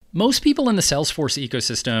Most people in the Salesforce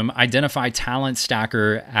ecosystem identify Talent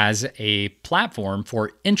Stacker as a platform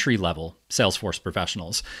for entry-level Salesforce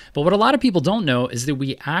professionals. But what a lot of people don't know is that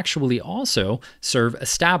we actually also serve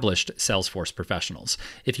established Salesforce professionals.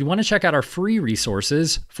 If you want to check out our free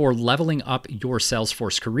resources for leveling up your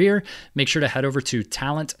Salesforce career, make sure to head over to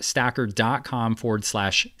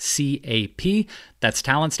talentstacker.com/CAP. That's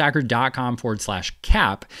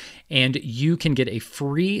talentstacker.com/CAP. And you can get a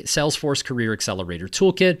free Salesforce Career Accelerator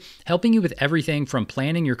Toolkit, helping you with everything from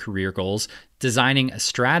planning your career goals, designing a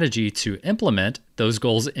strategy to implement those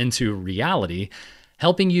goals into reality,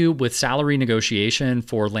 helping you with salary negotiation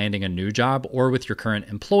for landing a new job or with your current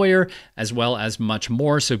employer, as well as much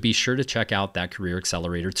more. So be sure to check out that Career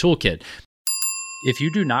Accelerator Toolkit. If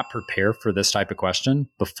you do not prepare for this type of question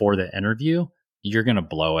before the interview, you're going to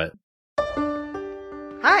blow it.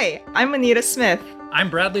 Hi, I'm Anita Smith.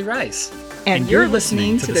 I'm Bradley Rice. And you're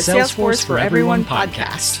listening to the Salesforce for Everyone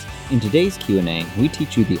podcast. In today's Q&A, we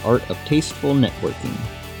teach you the art of tasteful networking.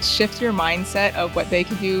 Shift your mindset of what they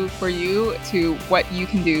can do for you to what you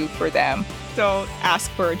can do for them. Don't ask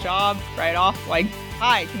for a job right off like,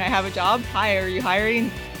 hi, can I have a job? Hi, are you hiring?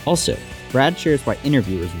 Also, Brad shares why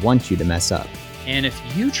interviewers want you to mess up. And if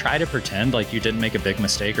you try to pretend like you didn't make a big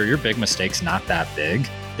mistake or your big mistake's not that big,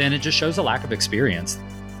 then it just shows a lack of experience.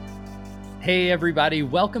 Hey everybody,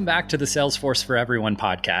 welcome back to the Salesforce for Everyone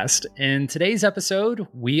podcast. In today's episode,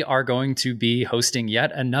 we are going to be hosting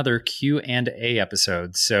yet another Q&A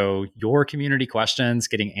episode. So your community questions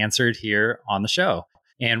getting answered here on the show.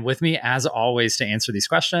 And with me, as always, to answer these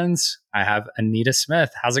questions, I have Anita Smith.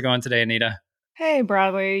 How's it going today, Anita? Hey,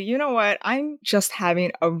 Bradley. You know what? I'm just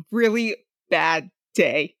having a really bad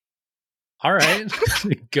day. All right,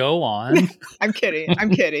 go on. I'm kidding.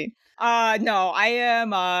 No, I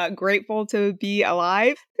am grateful to be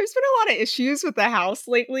alive. There's been a lot of issues with the house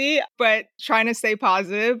lately, but trying to stay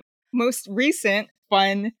positive. Most recent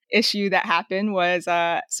fun issue that happened was,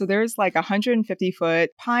 so there's like a 150-foot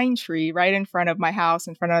pine tree right in front of my house,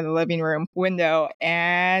 in front of the living room window.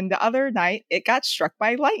 And the other night, it got struck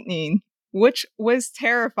by lightning, which was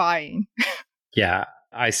terrifying. Yeah.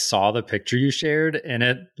 I saw the picture you shared and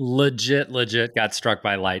it legit got struck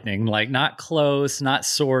by lightning. Like not close, not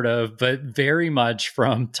sort of, but very much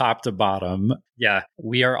from top to bottom. Yeah,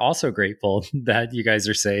 we are also grateful that you guys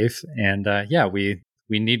are safe. And we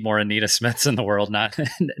need more Anita Smiths in the world, not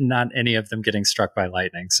any of them getting struck by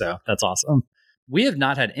lightning. So that's awesome. We have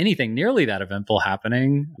not had anything nearly that eventful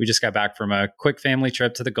happening. We just got back from a quick family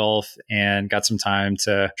trip to the Gulf and got some time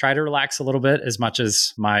to try to relax a little bit as much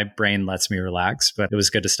as my brain lets me relax. But it was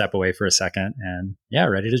good to step away for a second and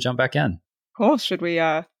ready to jump back in. Cool. Should we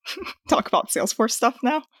talk about Salesforce stuff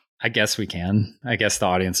now? I guess we can. I guess the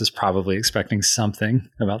audience is probably expecting something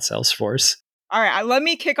about Salesforce. All right, let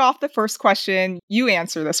me kick off the first question. You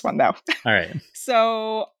answer this one, though. All right.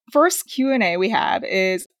 So first Q&A we have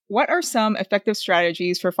is, what are some effective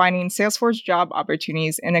strategies for finding Salesforce job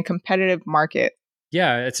opportunities in a competitive market?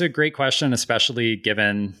 Yeah, it's a great question, especially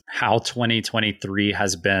given how 2023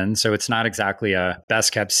 has been. So it's not exactly a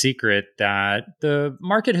best kept secret that the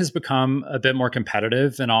market has become a bit more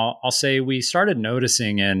competitive. And I'll say we started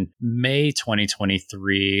noticing in May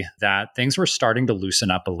 2023 that things were starting to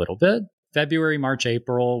loosen up a little bit. February, March,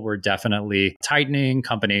 April were definitely tightening.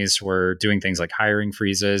 Companies were doing things like hiring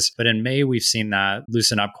freezes. But in May, we've seen that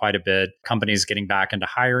loosen up quite a bit. Companies getting back into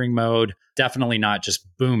hiring mode. Definitely not just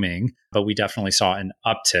booming, but we definitely saw an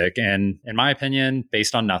uptick. And in my opinion,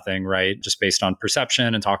 based on nothing, right? Just based on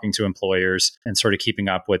perception and talking to employers and sort of keeping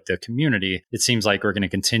up with the community, it seems like we're going to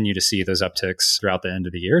continue to see those upticks throughout the end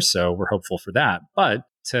of the year. So we're hopeful for that. But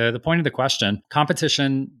to the point of the question,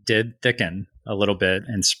 competition did thicken a little bit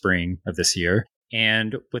in spring of this year.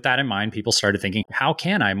 And with that in mind, people started thinking, how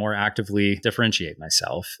can I more actively differentiate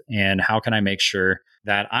myself? And how can I make sure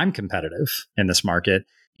that I'm competitive in this market?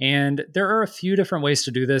 And there are a few different ways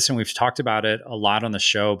to do this, and we've talked about it a lot on the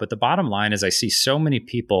show. But the bottom line is I see so many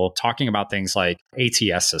people talking about things like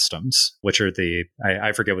ATS systems, which are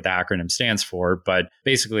I forget what the acronym stands for, but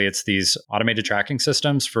basically it's these automated tracking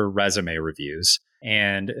systems for resume reviews.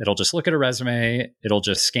 And it'll just look at a resume, it'll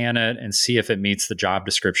just scan it and see if it meets the job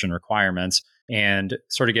description requirements and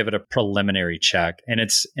sort of give it a preliminary check. And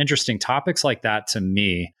it's interesting, topics like that to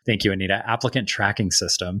me, thank you, Anita, applicant tracking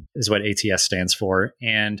system is what ATS stands for.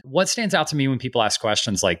 And what stands out to me when people ask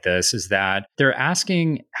questions like this is that they're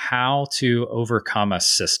asking how to overcome a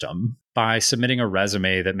system by submitting a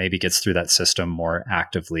resume that maybe gets through that system more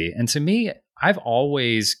actively. And to me, I've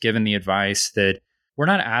always given the advice that we're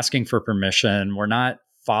not asking for permission. We're not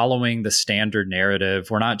following the standard narrative.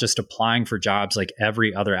 We're not just applying for jobs like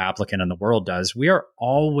every other applicant in the world does. We are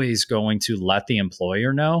always going to let the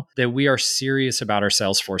employer know that we are serious about our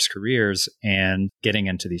Salesforce careers and getting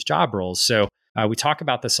into these job roles. So we talk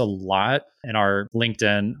about this a lot in our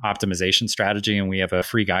LinkedIn optimization strategy, and we have a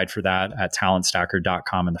free guide for that at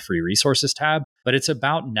talentstacker.com in the free resources tab. But it's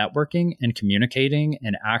about networking and communicating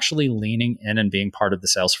and actually leaning in and being part of the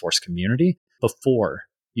Salesforce community before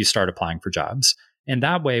you start applying for jobs. And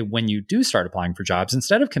that way, when you do start applying for jobs,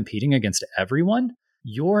 instead of competing against everyone,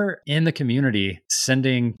 you're in the community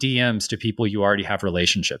sending DMs to people you already have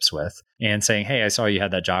relationships with and saying, hey, I saw you had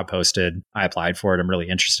that job posted. I applied for it. I'm really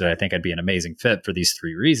interested. I think I'd be an amazing fit for these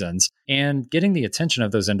 3 reasons. And getting the attention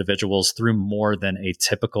of those individuals through more than a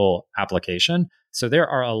typical application. So there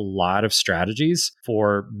are a lot of strategies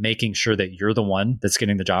for making sure that you're the one that's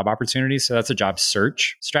getting the job opportunities. So that's a job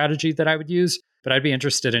search strategy that I would use. But I'd be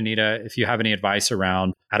interested, Anita, if you have any advice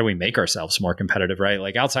around how do we make ourselves more competitive, right?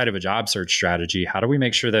 Like outside of a job search strategy, how do we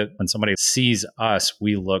make sure that when somebody sees us,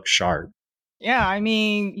 we look sharp? Yeah, I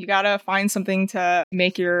mean, you got to find something to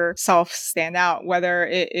make yourself stand out, whether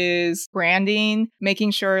it is branding,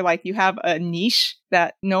 making sure like you have a niche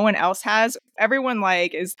that no one else has. Everyone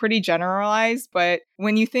like is pretty generalized, but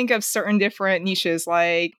when you think of certain different niches,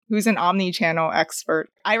 like who's an omni-channel expert,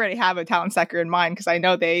 I already have a talent stacker in mind because I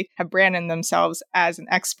know they have branded themselves as an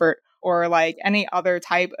expert, or like any other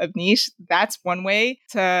type of niche. That's one way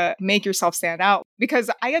to make yourself stand out. Because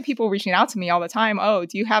I get people reaching out to me all the time. Oh,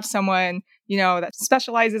 do you have someone, that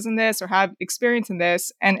specializes in this or have experience in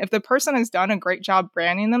this? And if the person has done a great job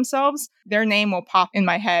branding themselves, their name will pop in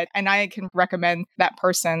my head and I can recommend that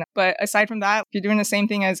person. But aside from that, you're doing the same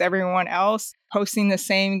thing as everyone else, posting the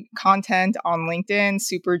same content on LinkedIn,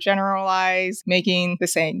 super generalized, making the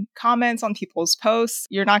same comments on people's posts,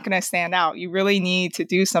 you're not going to stand out. You really need to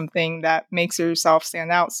do something that makes yourself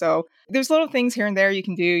stand out. So there's little things here and there you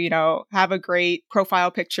can do, have a great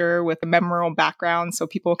profile picture with a memorable background so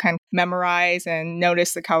people can memorize and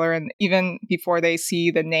notice the color. And even before they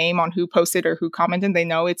see the name on who posted or who commented, they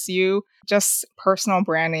know it's you. Just personal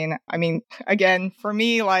branding. I mean, again, for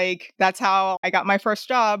me, like that's how I got my first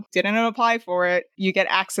job. Didn't apply for it. You get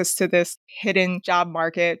access to this hidden job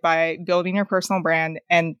market by building your personal brand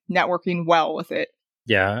and networking well with it.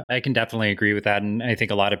 Yeah, I can definitely agree with that. And I think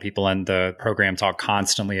a lot of people in the program talk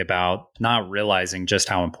constantly about not realizing just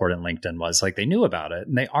how important LinkedIn was. Like they knew about it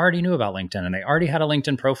and they already knew about LinkedIn and they already had a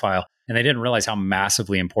LinkedIn profile and they didn't realize how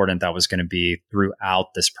massively important that was going to be throughout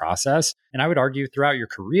this process. And I would argue throughout your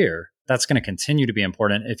career, that's going to continue to be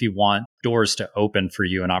important if you want doors to open for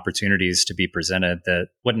you and opportunities to be presented that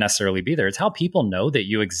wouldn't necessarily be there. It's how people know that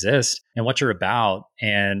you exist and what you're about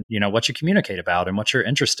and, what you communicate about and what you're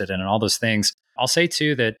interested in and all those things. I'll say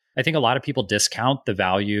too that I think a lot of people discount the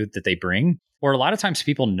value that they bring, or a lot of times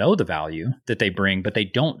people know the value that they bring, but they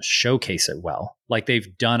don't showcase it well. Like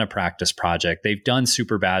they've done a practice project, they've done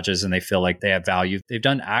super badges and they feel like they have value. They've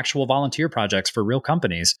done actual volunteer projects for real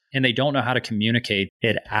companies and they don't know how to communicate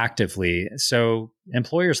it actively. So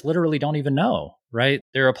employers literally don't even know, right?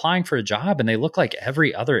 They're applying for a job and they look like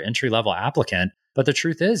every other entry level applicant. But the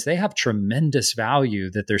truth is they have tremendous value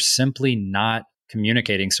that they're simply not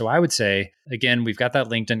communicating. So I would say, again, we've got that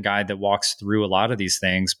LinkedIn guide that walks through a lot of these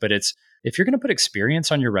things, but if you're going to put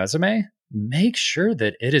experience on your resume, make sure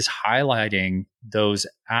that it is highlighting those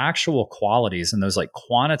actual qualities and those like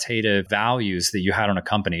quantitative values that you had on a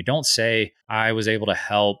company. Don't say, I was able to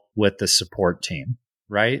help with the support team,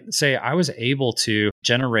 right? Say, I was able to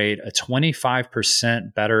generate a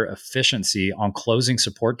 25% better efficiency on closing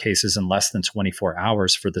support cases in less than 24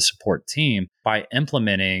 hours for the support team by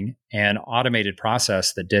implementing an automated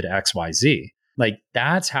process that did XYZ. Like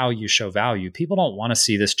that's how you show value. People don't want to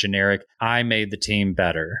see this generic, I made the team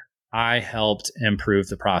better. I helped improve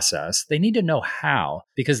the process. They need to know how,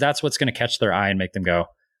 because that's what's going to catch their eye and make them go,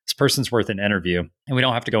 this person's worth an interview. And we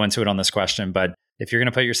don't have to go into it on this question, but if you're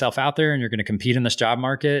going to put yourself out there and you're going to compete in this job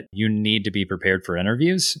market, you need to be prepared for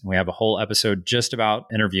interviews. We have a whole episode just about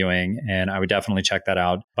interviewing, and I would definitely check that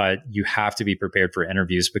out. But you have to be prepared for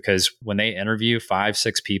interviews because when they interview 5,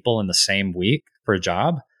 6 people in the same week for a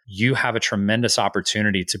job, you have a tremendous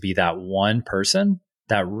opportunity to be that one person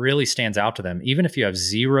that really stands out to them, even if you have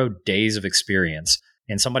 0 days of experience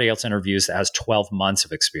and somebody else interviews that has 12 months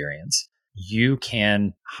of experience. You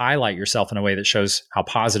can highlight yourself in a way that shows how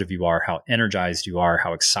positive you are, how energized you are,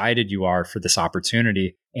 how excited you are for this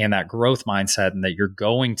opportunity and that growth mindset, and that you're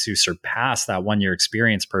going to surpass that 1-year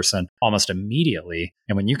experience person almost immediately.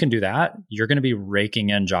 And when you can do that, you're going to be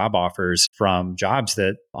raking in job offers from jobs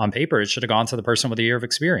that on paper, it should have gone to the person with a year of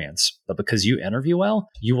experience. But because you interview well,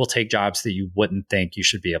 you will take jobs that you wouldn't think you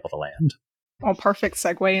should be able to land. Well, perfect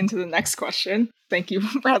segue into the next question. Thank you,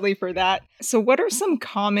 Bradley, for that. So, what are some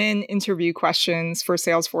common interview questions for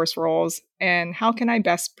Salesforce roles, and how can I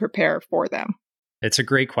best prepare for them? It's a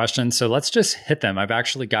great question. So let's just hit them. I've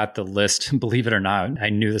actually got the list, believe it or not. I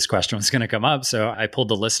knew this question was going to come up. So I pulled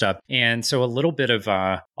the list up. And so a little bit of,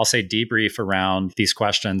 I'll say, debrief around these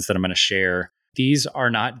questions that I'm going to share. These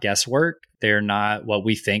are not guesswork. They're not what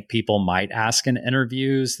we think people might ask in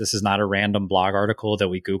interviews. This is not a random blog article that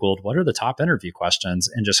we Googled. What are the top interview questions?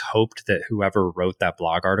 And just hoped that whoever wrote that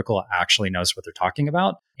blog article actually knows what they're talking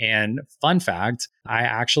about. And fun fact, I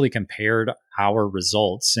actually compared our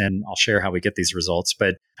results, and I'll share how we get these results,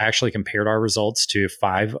 but I actually compared our results to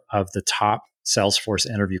 5 of the top Salesforce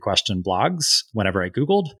interview question blogs whenever I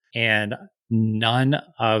Googled. And none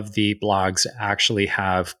of the blogs actually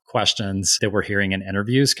have questions that we're hearing in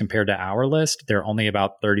interviews compared to our list. They're only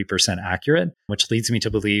about 30% accurate, which leads me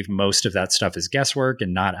to believe most of that stuff is guesswork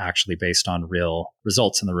and not actually based on real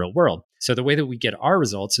results in the real world. So the way that we get our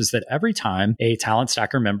results is that every time a Talent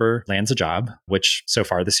Stacker member lands a job, which so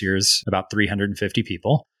far this year is about 350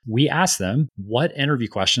 people, we ask them, what interview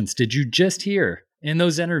questions did you just hear in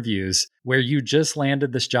those interviews where you just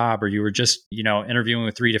landed this job, or you were just, interviewing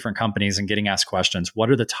with 3 different companies and getting asked questions?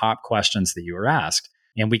 What are the top questions that you were asked?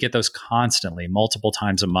 And we get those constantly, multiple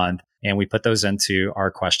times a month, and we put those into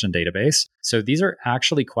our question database. So these are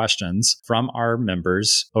actually questions from our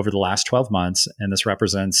members over the last 12 months, and this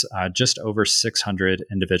represents just over 600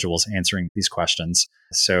 individuals answering these questions.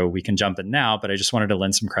 So we can jump in now, but I just wanted to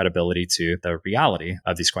lend some credibility to the reality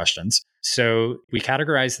of these questions. So we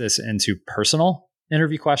categorize this into personal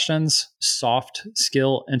interview questions, soft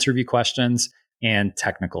skill interview questions, and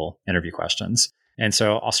technical interview questions. And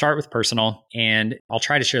so I'll start with personal, and I'll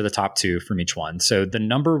try to share the top 2 from each one. So the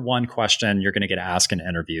number 1 question you're going to get asked in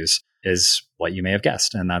interviews is what you may have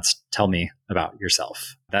guessed, and that's tell me about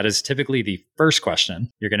yourself. That is typically the first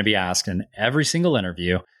question you're going to be asked in every single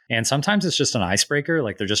interview. And sometimes it's just an icebreaker,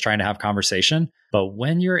 like they're just trying to have conversation. But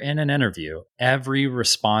when you're in an interview, every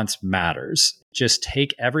response matters. Just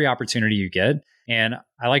take every opportunity you get. And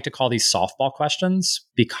I like to call these softball questions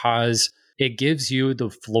because it gives you the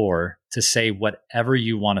floor to say whatever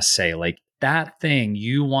you want to say. Like that thing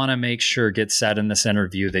you want to make sure gets said in this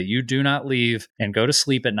interview, that you do not leave and go to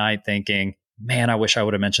sleep at night thinking, man, I wish I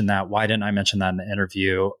would have mentioned that. Why didn't I mention that in the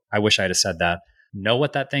interview? I wish I'd have said that. Know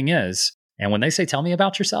what that thing is. And when they say, tell me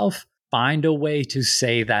about yourself, find a way to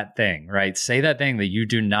say that thing, right? Say that thing that you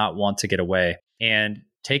do not want to get away. And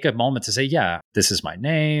take a moment to say, yeah, this is my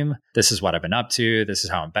name. This is what I've been up to. This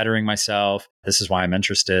is how I'm bettering myself. This is why I'm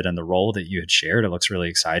interested in the role that you had shared. It looks really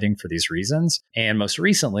exciting for these reasons. And most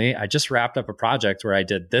recently, I just wrapped up a project where I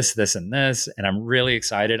did this, this, and this, and I'm really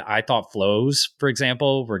excited. I thought flows, for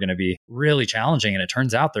example, were going to be really challenging. And it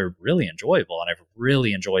turns out they're really enjoyable. And I've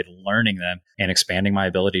really enjoyed learning them and expanding my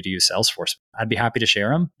ability to use Salesforce. I'd be happy to share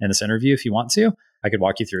them in this interview if you want to. I could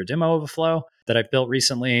walk you through a demo of a flow that I've built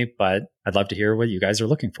recently, but I'd love to hear what you guys are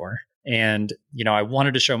looking for. And, I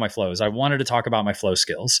wanted to show my flows. I wanted to talk about my flow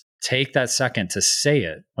skills. Take that second to say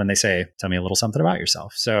it when they say, tell me a little something about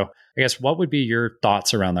yourself. So I guess what would be your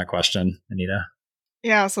thoughts around that question, Anita?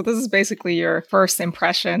 Yeah, so this is basically your first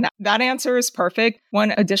impression. That answer is perfect.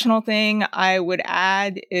 One additional thing I would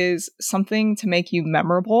add is something to make you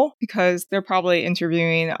memorable, because they're probably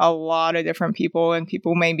interviewing a lot of different people and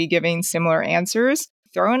people may be giving similar answers.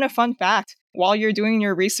 Throw in a fun fact. While you're doing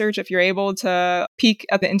your research, if you're able to peek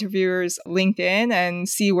at the interviewer's LinkedIn and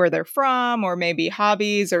see where they're from, or maybe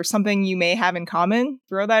hobbies or something you may have in common,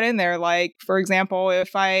 throw that in there. Like, for example,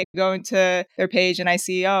 if I go into their page and I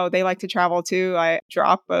see, oh, they like to travel too, I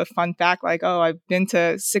drop a fun fact like, oh, I've been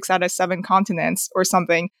to 6 out of 7 continents or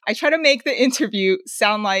something. I try to make the interview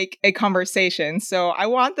sound like a conversation. So I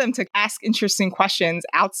want them to ask interesting questions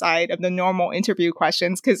outside of the normal interview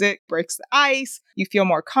questions, because it breaks the ice. You feel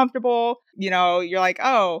more comfortable. You're like,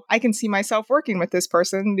 oh, I can see myself working with this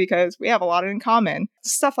person because we have a lot in common.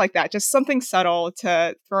 Stuff like that. Just something subtle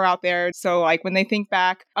to throw out there. So like when they think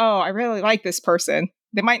back, oh, I really like this person.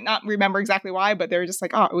 They might not remember exactly why, but they're just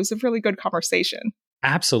like, oh, it was a really good conversation.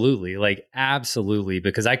 Absolutely. Absolutely.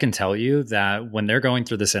 Because I can tell you that when they're going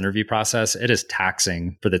through this interview process, it is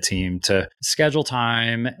taxing for the team to schedule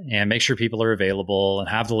time and make sure people are available and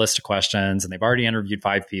have the list of questions. And they've already interviewed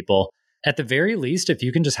 5 people. At the very least, if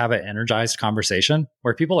you can just have an energized conversation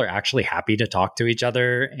where people are actually happy to talk to each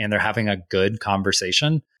other and they're having a good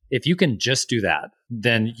conversation, if you can just do that,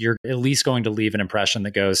 then you're at least going to leave an impression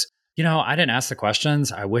that goes, I didn't ask the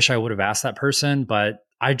questions. I wish I would have asked that person, but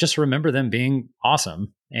I just remember them being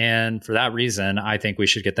awesome. And for that reason, I think we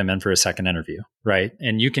should get them in for a second interview, right?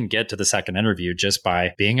 And you can get to the second interview just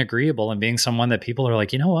by being agreeable and being someone that people are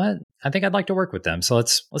like, you know what? I think I'd like to work with them. So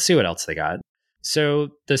let's see what else they got. So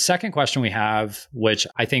the second question we have, which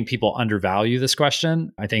I think people undervalue this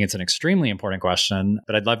question, I think it's an extremely important question,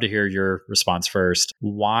 but I'd love to hear your response first.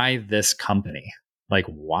 Why this company? Like,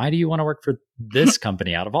 why do you want to work for this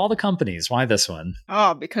company out of all the companies? Why this one?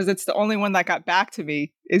 Oh, because it's the only one that got back to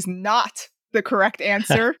me is not the correct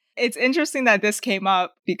answer. It's interesting that this came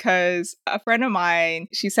up because a friend of mine,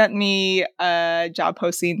 she sent me a job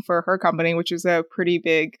posting for her company, which is a pretty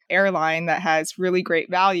big airline that has really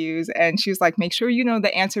great values. And she was like, make sure you know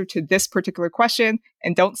the answer to this particular question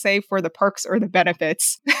and don't say for the perks or the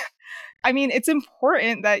benefits. I mean, it's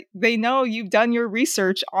important that they know you've done your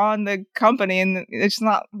research on the company and it's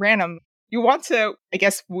not random. You want to, I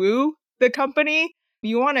guess, woo the company.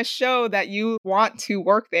 You want to show that you want to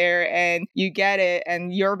work there and you get it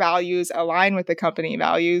and your values align with the company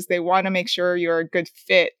values. They want to make sure you're a good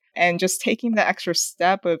fit. And just taking the extra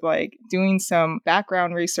step of like doing some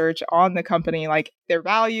background research on the company, like their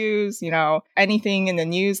values, anything in the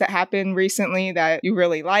news that happened recently that you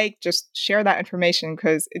really like, just share that information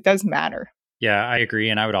because it does matter. Yeah, I agree.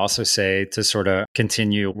 And I would also say to sort of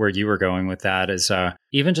continue where you were going with that is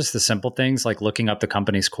even just the simple things like looking up the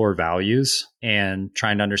company's core values and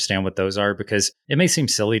trying to understand what those are, because it may seem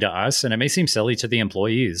silly to us and it may seem silly to the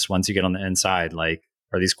employees once you get on the inside. Like,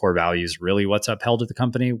 are these core values really what's upheld at the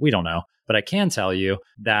company? We don't know. But I can tell you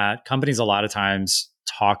that companies a lot of times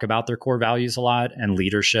talk about their core values a lot, and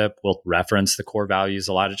leadership will reference the core values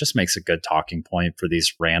a lot. It just makes a good talking point for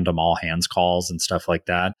these random all hands calls and stuff like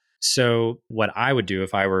that. So what I would do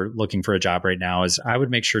if I were looking for a job right now is I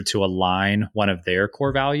would make sure to align one of their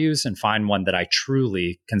core values and find one that I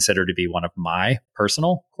truly consider to be one of my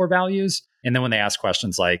personal core values. And then when they ask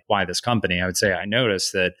questions like, why this company? I would say, I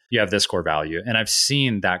noticed that you have this core value. And I've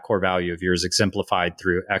seen that core value of yours exemplified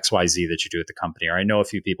through XYZ that you do at the company. Or I know a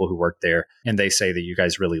few people who work there and they say that you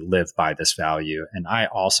guys really live by this value. And I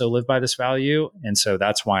also live by this value. And so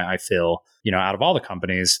that's why I feel, out of all the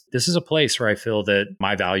companies, this is a place where I feel that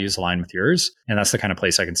my values align with yours. And that's the kind of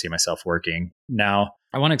place I can see myself working. Now,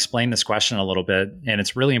 I want to explain this question a little bit, and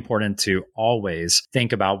it's really important to always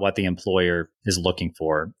think about what the employer is looking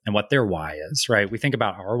for and what their why is, right? We think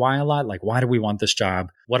about our why a lot, like why do we want this job?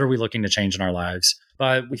 What are we looking to change in our lives?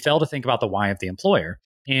 But we fail to think about the why of the employer.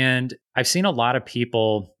 And I've seen a lot of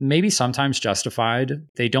people, maybe sometimes justified,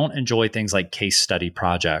 they don't enjoy things like case study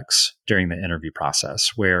projects during the interview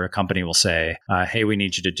process, where a company will say, hey, we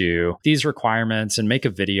need you to do these requirements and make a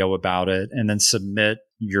video about it and then submit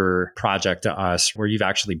your project to us where you've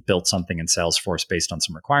actually built something in Salesforce based on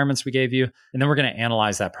some requirements we gave you. And then we're going to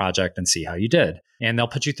analyze that project and see how you did. And they'll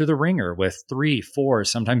put you through the ringer with 3, 4,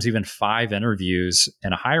 sometimes even 5 interviews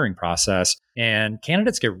in a hiring process. And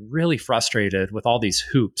candidates get really frustrated with all these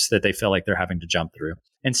hoops that they feel like they're having to jump through.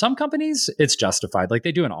 In some companies, it's justified. Like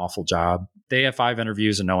they do an awful job. They have 5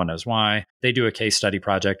 interviews and no one knows why. They do a case study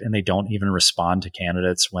project and they don't even respond to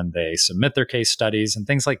candidates when they submit their case studies and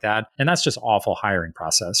things like that. And that's just awful hiring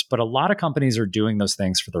process. But a lot of companies are doing those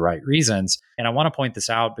things for the right reasons. And I want to point this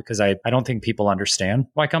out because I don't think people understand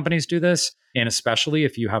why companies do this. And especially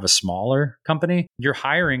if you have a smaller company, your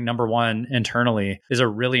hiring, number one, internally is a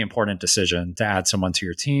really important decision to add someone to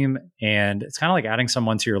your team. And it's kind of like adding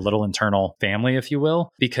someone to your little internal family, if you will,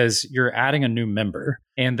 because you're adding a new member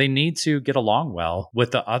and they need to get along well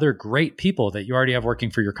with the other great people that you already have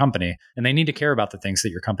working for your company. And they need to care about the things that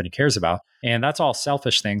your company cares about. And that's all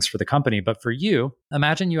selfish things for the company. But for you,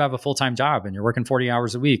 imagine you have a full-time job and you're working 40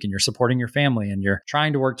 hours a week and you're supporting your family and you're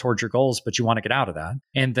trying to work towards your goals, but you want to get out of that.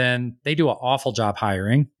 And then they do an awful job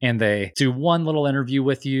hiring and they do one little interview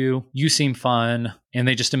with you. You seem fun and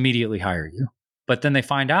they just immediately hire you. But then they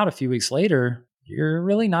find out a few weeks later, you're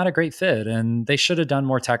really not a great fit. And they should have done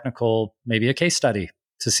more technical, maybe a case study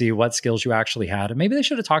to see what skills you actually had. And maybe they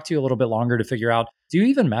should have talked to you a little bit longer to figure out, do you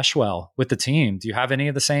even mesh well with the team? Do you have any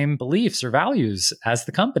of the same beliefs or values as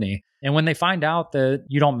the company? And when they find out that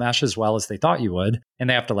you don't mesh as well as they thought you would, and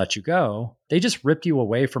they have to let you go, they just ripped you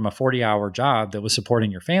away from a 40-hour job that was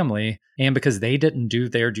supporting your family. And because they didn't do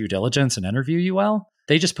their due diligence and interview you well,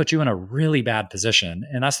 they just put you in a really bad position.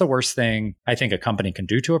 And that's the worst thing I think a company can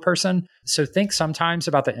do to a person. So think sometimes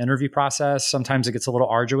about the interview process. Sometimes it gets a little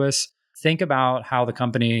arduous. Think about how the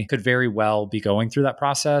company could very well be going through that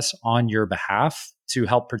process on your behalf to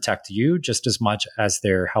help protect you just as much as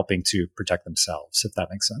they're helping to protect themselves, if that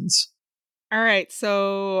makes sense. All right.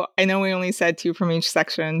 So I know we only said 2 from each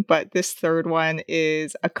section, but this third one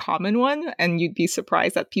is a common one. And you'd be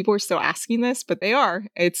surprised that people are still asking this, but they are.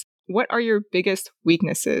 It's, what are your biggest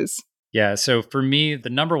weaknesses? Yeah. So for me, the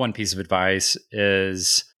number one piece of advice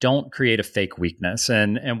is don't create a fake weakness.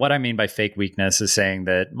 And what I mean by fake weakness is saying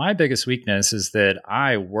that my biggest weakness is that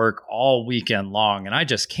I work all weekend long and I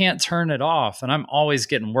just can't turn it off. And I'm always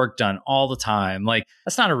getting work done all the time. Like,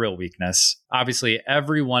 that's not a real weakness. Obviously,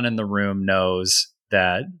 everyone in the room knows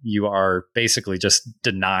that you are basically just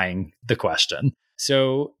denying the question.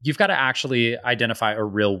 So you've got to actually identify a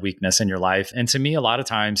real weakness in your life. And to me, a lot of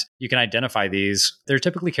times you can identify these. They're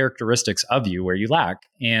typically characteristics of you where you lack.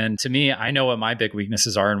 And to me, I know what my big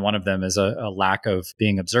weaknesses are. And one of them is a lack of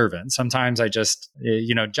being observant. Sometimes I just,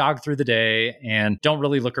 jog through the day and don't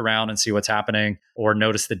really look around and see what's happening or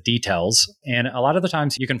notice the details. And a lot of the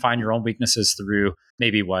times you can find your own weaknesses through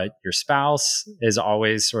maybe what your spouse is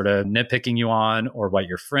always sort of nitpicking you on, or what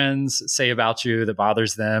your friends say about you that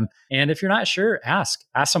bothers them. And if you're not sure, ask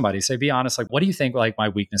somebody. Say, be honest. Like, what do you think like my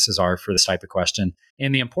weaknesses are for this type of question?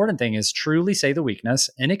 And the important thing is truly say the weakness.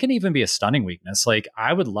 And it can even be a stunning weakness. Like,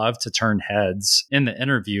 I would love to turn heads in the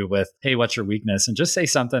interview with, hey, what's your weakness? And just say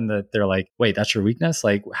something that they're like, wait, that's your weakness?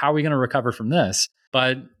 Like, how are we going to recover from this?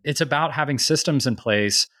 But it's about having systems in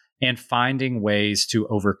place and finding ways to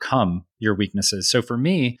overcome your weaknesses. So for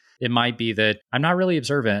me, it might be that I'm not really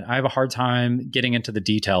observant. I have a hard time getting into the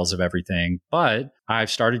details of everything, but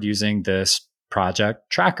I've started using this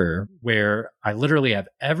project tracker where I literally have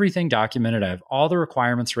everything documented. I have all the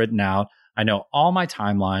requirements written out. I know all my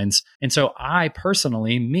timelines. And so I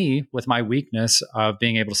personally, me with my weakness of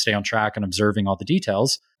being able to stay on track and observing all the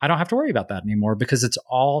details, I don't have to worry about that anymore because it's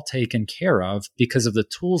all taken care of because of the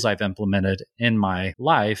tools I've implemented in my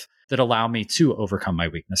life that allow me to overcome my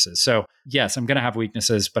weaknesses. So yes, I'm going to have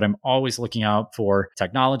weaknesses, but I'm always looking out for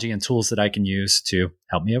technology and tools that I can use to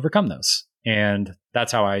help me overcome those. And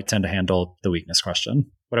that's how I tend to handle the weakness question.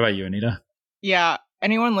 What about you, Anita? Yeah.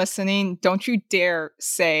 Anyone listening, don't you dare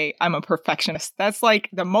say I'm a perfectionist. That's like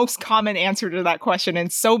the most common answer to that question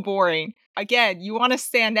and so boring. Again, you want to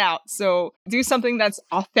stand out. So do something that's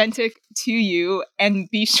authentic to you and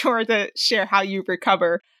be sure to share how you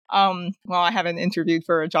recover. Well, I haven't interviewed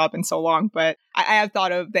for a job in so long, but I have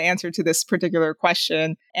thought of the answer to this particular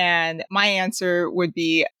question. And my answer would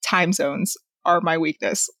be time zones are my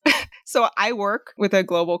weakness. So I work with a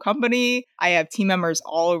global company. I have team members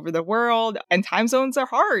all over the world, and time zones are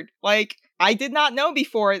hard. Like, I did not know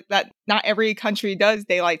before that not every country does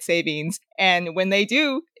daylight savings. And when they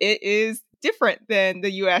do, it is different than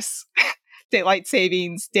the US daylight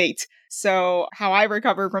savings date. So how I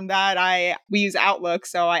recover from that, we use Outlook,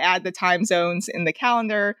 so I add the time zones in the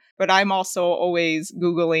calendar, but I'm also always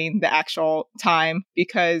Googling the actual time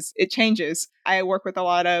because it changes. I work with a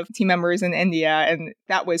lot of team members in India, and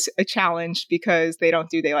that was a challenge because they don't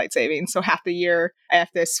do daylight savings. So half the year, I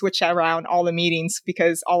have to switch around all the meetings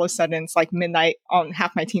because all of a sudden it's like midnight on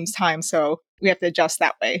half my team's time. So we have to adjust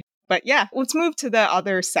that way. But yeah, let's move to the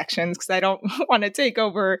other sections because I don't want to take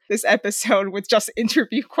over this episode with just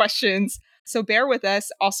interview questions. So bear with us.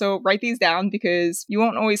 Also, write these down because you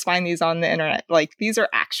won't always find these on the internet. Like, these are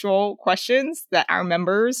actual questions that our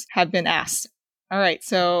members have been asked. All right,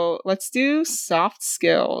 so let's do soft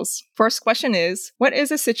skills. First question is, what is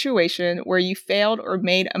a situation where you failed or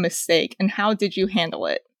made a mistake and how did you handle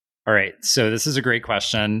it? All right. So this is a great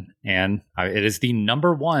question. And it is the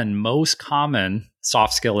number one most common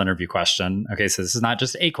soft skill interview question. Okay. So this is not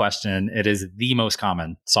just a question. It is the most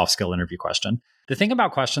common soft skill interview question. The thing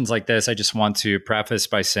about questions like this, I just want to preface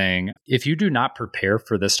by saying, if you do not prepare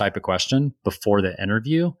for this type of question before the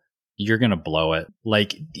interview, you're going to blow it.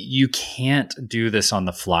 Like, you can't do this on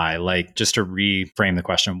the fly. Like, just to reframe the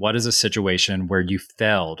question, what is a situation where you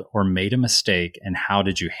failed or made a mistake and how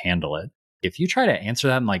did you handle it? If you try to answer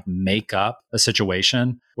that and like make up a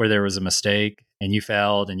situation where there was a mistake and you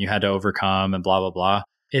failed and you had to overcome and blah, blah, blah,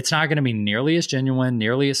 it's not going to be nearly as genuine,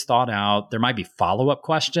 nearly as thought out. There might be follow-up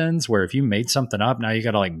questions where if you made something up, now you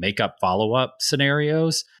got to like make up follow-up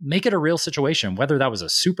scenarios. Make it a real situation, whether that was a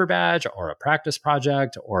super badge or a practice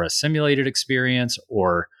project or a simulated experience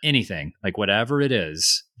or anything, like whatever it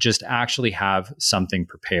is, just actually have something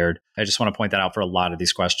prepared. I just want to point that out for a lot of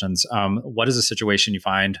these questions. What is a situation you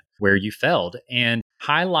find where you failed? And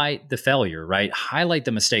highlight the failure, right? Highlight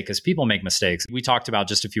the mistake because people make mistakes. We talked about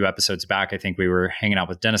just a few episodes back. I think we were hanging out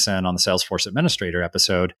with Dennison on the Salesforce Administrator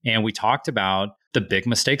episode, and we talked about the big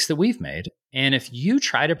mistakes that we've made. And if you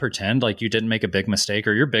try to pretend like you didn't make a big mistake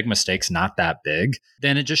or your big mistake's not that big,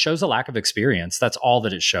 then it just shows a lack of experience. That's all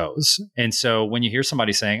that it shows. And so when you hear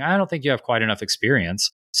somebody saying, I don't think you have quite enough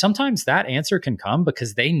experience, sometimes that answer can come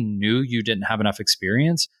because they knew you didn't have enough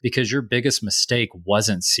experience because your biggest mistake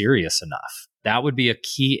wasn't serious enough. That would be a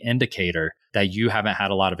key indicator that you haven't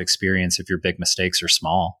had a lot of experience if your big mistakes are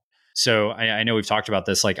small. So I know we've talked about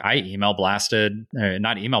this. Like I email blasted,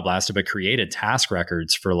 not email blasted, but created task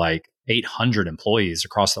records for like 800 employees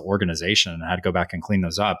across the organization and I had to go back and clean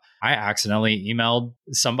those up. I accidentally emailed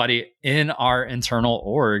somebody in our internal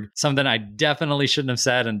org something I definitely shouldn't have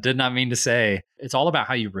said and did not mean to say. It's all about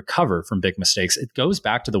how you recover from big mistakes. It goes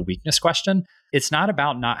back to the weakness question. It's not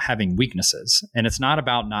about not having weaknesses and it's not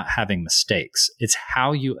about not having mistakes. It's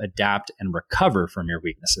how you adapt and recover from your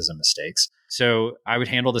weaknesses and mistakes. So I would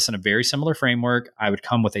handle this in a very similar framework. I would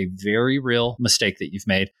come with a very real mistake that you've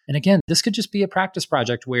made. And again, this could just be a practice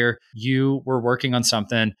project where you were working on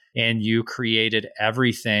something and you created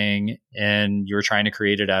everything and you were trying to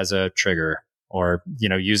create it as a trigger or,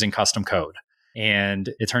 using custom code. And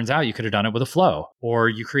it turns out you could have done it with a flow, or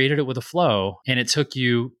you created it with a flow and it took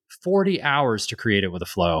you 40 hours to create it with a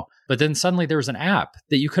flow. But then suddenly there was an app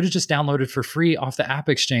that you could have just downloaded for free off the App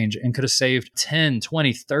Exchange and could have saved 10,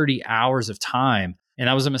 20, 30 hours of time. And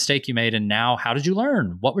that was a mistake you made. And now, how did you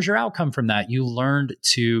learn? What was your outcome from that? You learned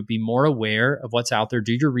to be more aware of what's out there.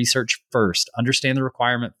 Do your research first. Understand the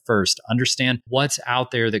requirement first. Understand what's out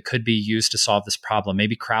there that could be used to solve this problem.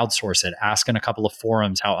 Maybe crowdsource it. Ask in a couple of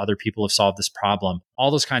forums how other people have solved this problem. All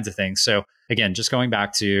those kinds of things. So again, just going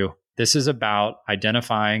back to this is about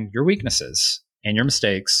identifying your weaknesses and your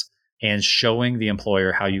mistakes and showing the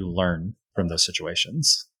employer how you learn from those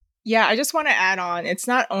situations. Yeah, I just want to add on, it's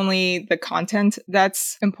not only the content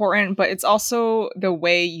that's important, but it's also the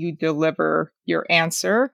way you deliver your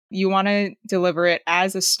answer. You want to deliver it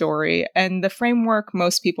as a story. And the framework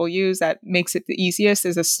most people use that makes it the easiest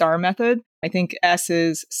is a STAR method. I think S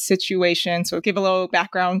is situation. So give a little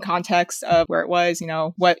background context of where it was,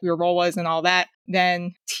 what your role was and all that.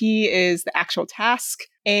 Then T is the actual task.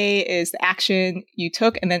 A is the action you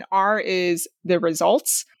took. And then R is the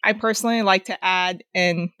results. I personally like to add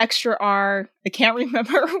an extra R. I can't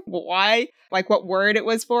remember why, like what word it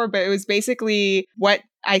was for, but it was basically what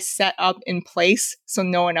I set up in place so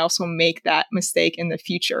no one else will make that mistake in the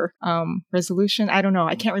future. Resolution, I don't know.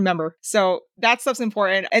 I can't remember. So that stuff's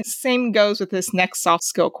important. And same goes with this next soft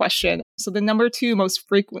skill question. So the number 2 most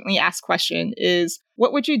frequently asked question is,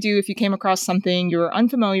 what would you do if you came across something you were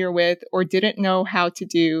unfamiliar with or didn't know how to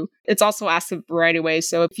do? It's also asked a variety of ways.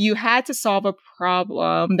 So if you had to solve a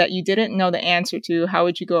problem that you didn't know the answer to, how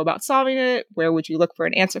would you go about solving it? Where would you look for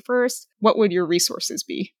an answer first? What would your resources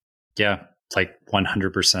be? Yeah, it's like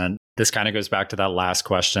 100%. This kind of goes back to that last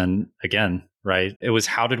question again, right? It was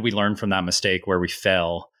how did we learn from that mistake where we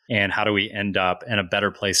fail? And how do we end up in a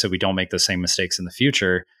better place so we don't make the same mistakes in the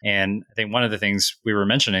future? And I think one of the things we were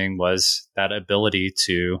mentioning was that ability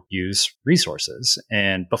to use resources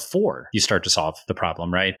and before you start to solve the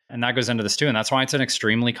problem, right? And that goes into this too. And that's why it's an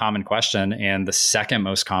extremely common question and the second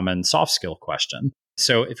most common soft skill question.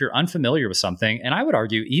 So if you're unfamiliar with something, and I would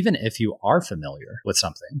argue even if you are familiar with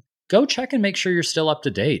something, go check and make sure you're still up to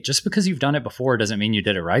date. Just because you've done it before doesn't mean you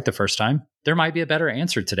did it right the first time. There might be a better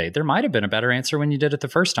answer today. There might have been a better answer when you did it the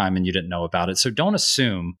first time and you didn't know about it. So don't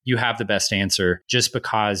assume you have the best answer just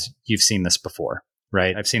because you've seen this before.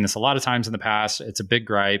 Right? I've seen this a lot of times in the past. It's a big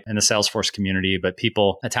gripe in the Salesforce community, but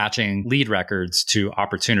people attaching lead records to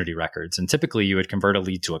opportunity records. And typically you would convert a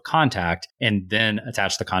lead to a contact and then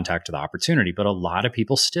attach the contact to the opportunity. But a lot of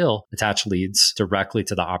people still attach leads directly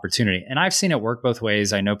to the opportunity. And I've seen it work both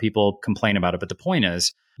ways. I know people complain about it, but the point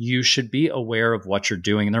is, you should be aware of what you're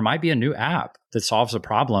doing. And there might be a new app that solves a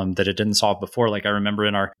problem that it didn't solve before. Like I remember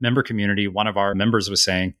in our member community, one of our members was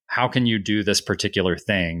saying, how can you do this particular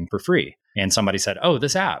thing for free? And somebody said, oh,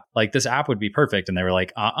 this app would be perfect. And they were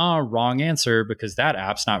like, wrong answer because that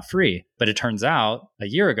app's not free. But it turns out a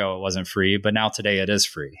year ago it wasn't free, but now today it is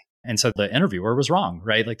free. And so the interviewer was wrong,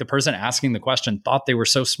 right? Like the person asking the question thought they were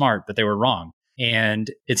so smart, but they were wrong. And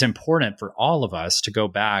it's important for all of us to go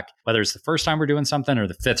back, whether it's the first time we're doing something or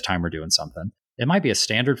the 5th time we're doing something. It might be a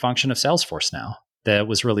standard function of Salesforce now that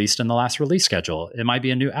was released in the last release schedule. It might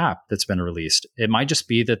be a new app that's been released. It might just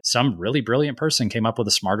be that some really brilliant person came up with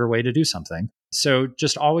a smarter way to do something. So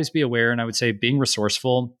just always be aware. And I would say being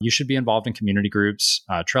resourceful, you should be involved in community groups,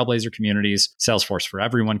 Trailblazer communities, Salesforce for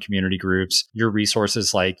Everyone community groups, your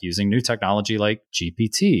resources like using new technology like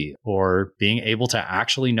GPT or being able to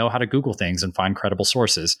actually know how to Google things and find credible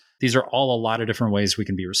sources. These are all a lot of different ways we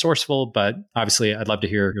can be resourceful, but obviously I'd love to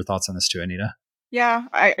hear your thoughts on this too, Anita. Yeah,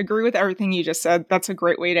 I agree with everything you just said. That's a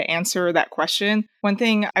great way to answer that question. One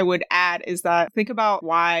thing I would add is that think about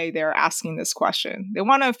why they're asking this question. They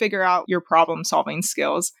want to figure out your problem solving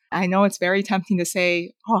skills. I know it's very tempting to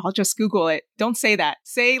say, oh, I'll just Google it. Don't say that.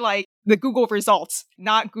 Say like the Google results,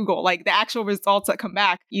 not Google, like the actual results that come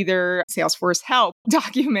back, either Salesforce help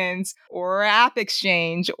documents or App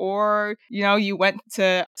Exchange, or, you went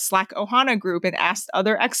to Slack Ohana group and asked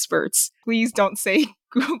other experts. Please don't say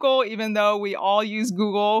Google, even though we all use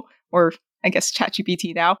Google or I guess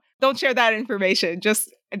ChatGPT now. Don't share that information.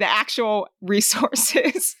 Just the actual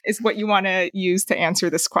resources is what you want to use to answer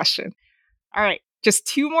this question. All right. Just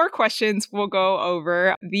two more questions we'll go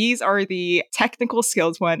over. These are the technical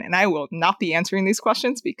skills one, and I will not be answering these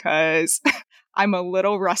questions because I'm a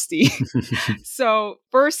little rusty. So,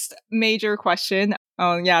 first major question.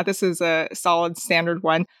 Oh, yeah, this is a solid standard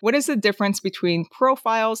one. What is the difference between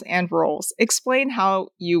profiles and roles? Explain how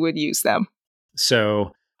you would use them.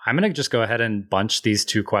 So I'm going to just go ahead and bunch these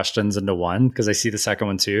two questions into one because I see the second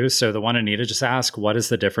one too. So the one Anita just asked, what is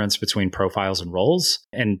the difference between profiles and roles?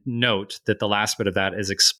 And note that the last bit of that is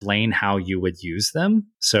explain how you would use them.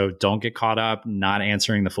 So don't get caught up not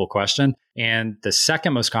answering the full question. And the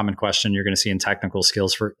second most common question you're going to see in technical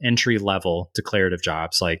skills for entry level declarative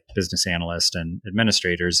jobs like business analyst and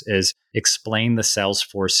administrators is explain the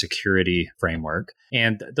Salesforce security framework.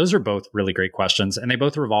 And those are both really great questions, and they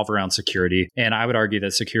both revolve around security. And I would argue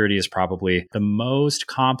that security is probably the most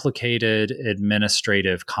complicated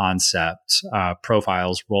administrative concept,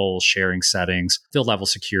 profiles, roles, sharing settings, field level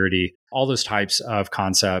security, all those types of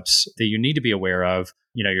concepts that you need to be aware of.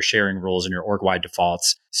 Your sharing rules and your org-wide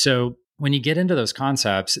defaults. So when you get into those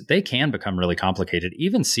concepts, they can become really complicated.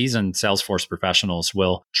 Even seasoned Salesforce professionals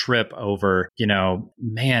will trip over,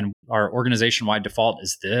 man, our organization-wide default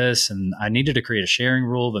is this, and I needed to create a sharing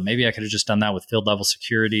rule, but maybe I could have just done that with field level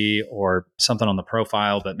security or something on the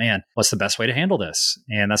profile. But man, what's the best way to handle this?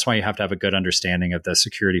 And that's why you have to have a good understanding of the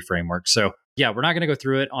security framework. So yeah, we're not going to go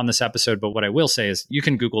through it on this episode, but what I will say is you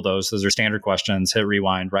can Google those. Those are standard questions. Hit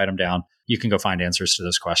rewind, write them down. You can go find answers to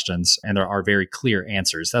those questions, and there are very clear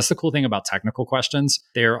answers. That's the cool thing about technical questions.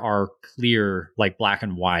 There are clear, like black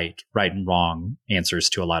and white, right and wrong answers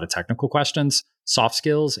to a lot of technical questions. Soft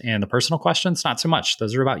skills and the personal questions, not so much.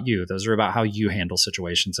 Those are about you. Those are about how you handle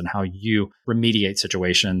situations and how you remediate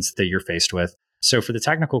situations that you're faced with. So for the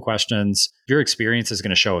technical questions, your experience is going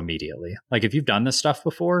to show immediately. Like if you've done this stuff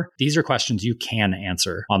before, these are questions you can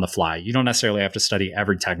answer on the fly. You don't necessarily have to study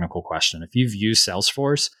every technical question. If you've used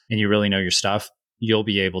Salesforce and you really know your stuff, you'll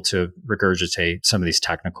be able to regurgitate some of these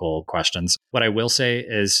technical questions. What I will say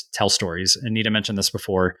is tell stories. Anita mentioned this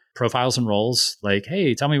before. Profiles and roles, like,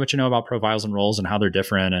 hey, tell me what you know about profiles and roles and how they're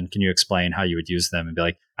different. And can you explain how you would use them? And be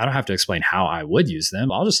like, I don't have to explain how I would use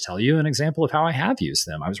them. I'll just tell you an example of how I have used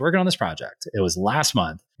them. I was working on this project. It was last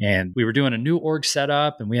month and we were doing a new org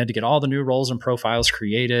setup and we had to get all the new roles and profiles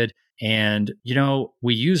created. And,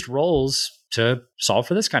 we used roles to solve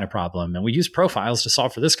for this kind of problem. And we use profiles to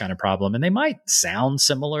solve for this kind of problem. And they might sound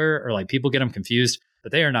similar or like people get them confused,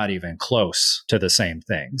 but they are not even close to the same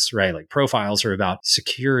things, right? Like profiles are about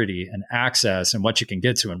security and access and what you can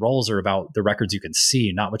get to. And roles are about the records you can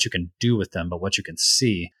see, not what you can do with them, but what you can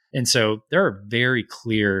see. And so there are very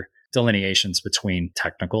clear delineations between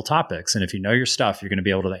technical topics. And if you know your stuff, you're going to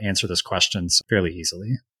be able to answer those questions fairly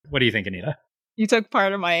easily. What do you think, Anita? You took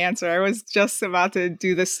part of my answer. I was just about to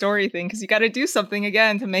do the story thing because you got to do something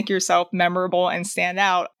again to make yourself memorable and stand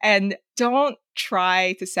out. And don't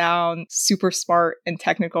try to sound super smart and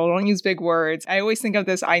technical. Don't use big words. I always think of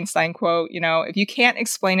this Einstein quote, if you can't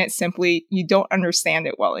explain it simply, you don't understand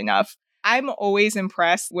it well enough. I'm always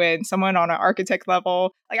impressed when someone on an architect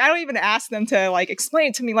level, like I don't even ask them to explain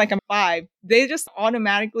it to me like I'm 5. They just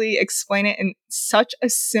automatically explain it in such a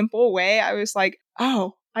simple way. I was like,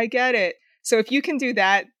 oh, I get it. So if you can do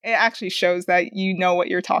that, it actually shows that you know what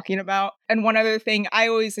you're talking about. And one other thing I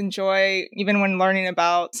always enjoy, even when learning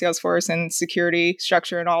about Salesforce and security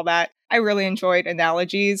structure and all that, I really enjoyed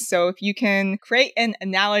analogies. So if you can create an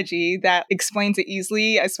analogy that explains it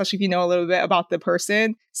easily, especially if you know a little bit about the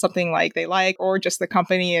person, something like they like, or just the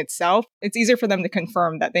company itself, it's easier for them to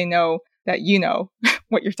confirm that they know that you know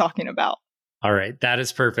what you're talking about. All right. That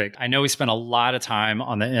is perfect. I know we spent a lot of time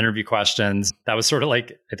on the interview questions. That was sort of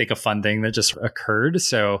like, I think, a fun thing that just occurred.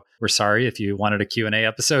 So we're sorry if you wanted a Q&A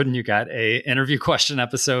episode and you got a interview question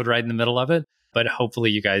episode right in the middle of it. But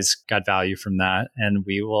hopefully you guys got value from that. And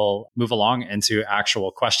we will move along into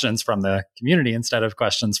actual questions from the community instead of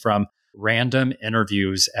questions from random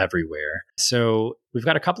interviews everywhere. So we've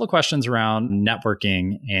got a couple of questions around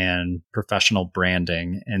networking and professional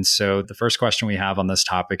branding. And so the first question we have on this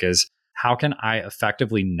topic is, how can I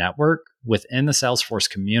effectively network within the Salesforce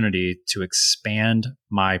community to expand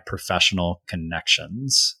my professional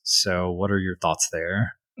connections. So, what are your thoughts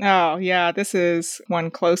there? Oh, yeah, this is one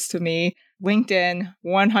close to me. LinkedIn,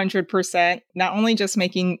 100%, not only just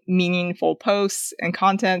making meaningful posts and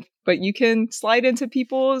content, but you can slide into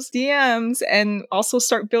people's DMs and also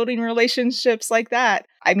start building relationships like that.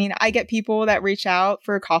 I mean, I get people that reach out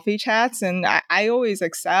for coffee chats and I always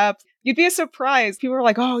accept. You'd be surprised. People are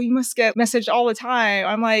like, oh, you must get messaged all the time.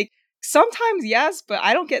 I'm like, sometimes, yes, but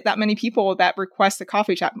I don't get that many people that request a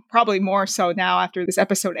coffee chat. Probably more so now after this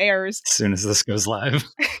episode airs. As soon as this goes live.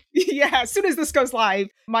 Yeah, as soon as this goes live,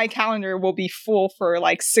 my calendar will be full for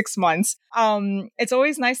like 6 months. It's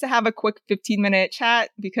always nice to have a quick 15-minute chat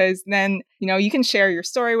because then, you can share your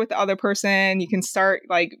story with the other person. You can start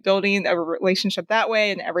like building a relationship that way.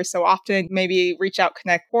 And every so often, maybe reach out,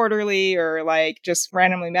 connect quarterly or like just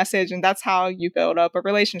randomly message. And that's how you build up a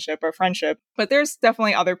relationship or friendship. But there's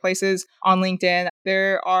definitely other places on LinkedIn.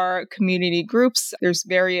 There are community groups. There's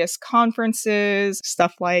various conferences,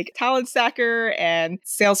 stuff like Talent Stacker and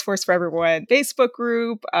Salesforce for Everyone Facebook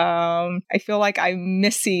group. I feel like I'm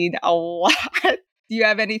missing a lot. Do you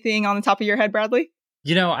have anything on the top of your head, Bradley?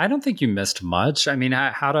 I don't think you missed much. I mean,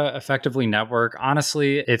 how to effectively network.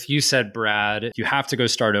 Honestly, if you said, Brad, you have to go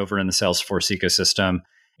start over in the Salesforce ecosystem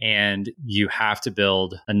and you have to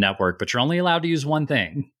build a network, but you're only allowed to use one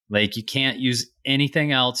thing. Like you can't use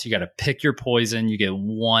anything else. You got to pick your poison. You get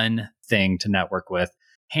one thing to network with.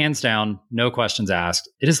 Hands down, no questions asked.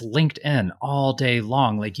 It is LinkedIn all day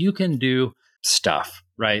long. Like you can do stuff,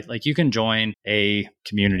 right? Like you can join a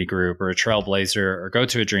community group or a trailblazer or go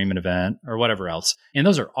to a Dreamin' event or whatever else. And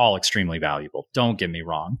those are all extremely valuable. Don't get me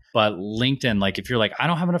wrong. But LinkedIn, like if you're like, I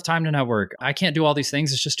don't have enough time to network, I can't do all these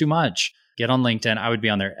things, it's just too much. Get on LinkedIn. I would be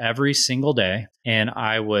on there every single day and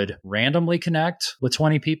I would randomly connect with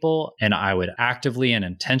 20 people and I would actively and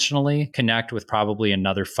intentionally connect with probably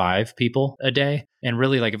another 5 people a day. And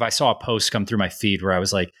really, like if I saw a post come through my feed where I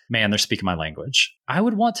was like, man, they're speaking my language, I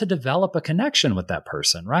would want to develop a connection with that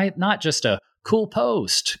person, right? Not just a cool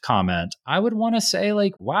post comment. I would want to say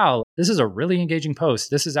like, wow, this is a really engaging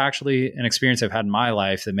post. This is actually an experience I've had in my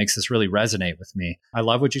life that makes this really resonate with me. I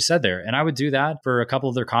love what you said there. And I would do that for a couple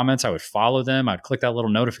of their comments. I would follow them. I'd click that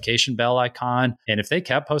little notification bell icon. And if they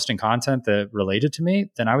kept posting content that related to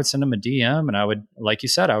me, then I would send them a DM and I would, like you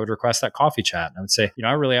said, I would request that coffee chat. And I would say,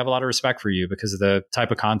 I really have a lot of respect for you because of the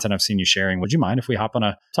type of content I've seen you sharing. Would you mind if we hop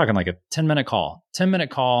on talking like a 10-minute call? 10-minute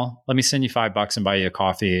call. Let me send you $5 and buy you a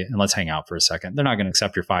coffee and let's hang out for a second. They're not going to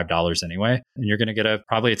accept your $5 anyway. And you're going to get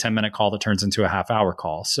probably a 10-minute call that turns into a half-hour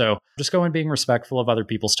call. So just go in being respectful of other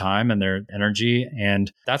people's time and their energy.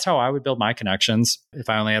 And that's how I would build my connections if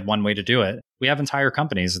I only had one way to do it. We have entire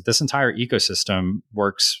companies. This entire ecosystem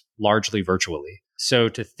works largely virtually. So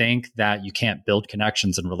to think that you can't build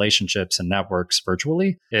connections and relationships and networks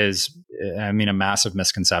virtually is, a massive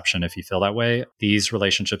misconception if you feel that way. These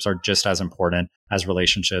relationships are just as important as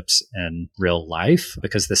relationships in real life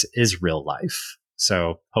because this is real life.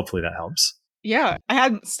 So hopefully that helps. Yeah, I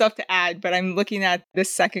had stuff to add, but I'm looking at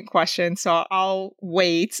this second question, so I'll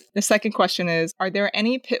wait. The second question is, are there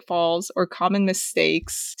any pitfalls or common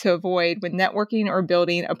mistakes to avoid when networking or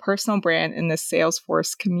building a personal brand in the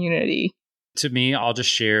Salesforce community? To me, I'll just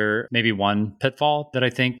share maybe one pitfall that I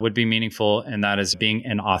think would be meaningful, and that is being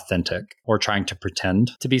inauthentic or trying to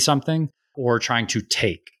pretend to be something or trying to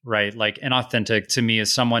take, right? Like inauthentic to me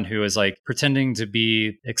is someone who is like pretending to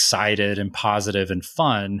be excited and positive and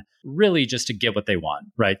fun, really just to get what they want,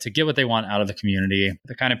 right? To get what they want out of the community.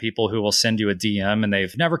 The kind of people who will send you a DM and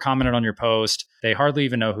they've never commented on your post. They hardly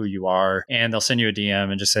even know who you are. And they'll send you a DM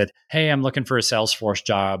and just said, hey, I'm looking for a Salesforce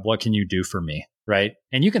job. What can you do for me? Right.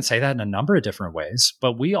 And you can say that in a number of different ways,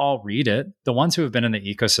 but we all read it. The ones who have been in the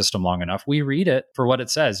ecosystem long enough, we read it for what it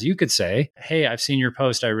says. You could say, hey, I've seen your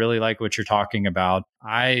post. I really like what you're talking about.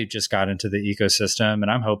 I just got into the ecosystem and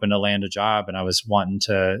I'm hoping to land a job. And I was wanting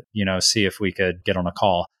to, see if we could get on a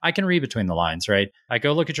call. I can read between the lines, right? I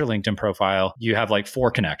go look at your LinkedIn profile. You have like 4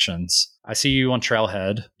 connections. I see you on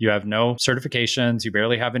Trailhead. You have no certifications. You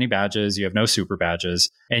barely have any badges. You have no super badges.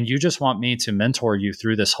 And you just want me to mentor you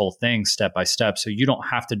through this whole thing step by step so you don't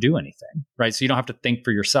have to do anything, right? So you don't have to think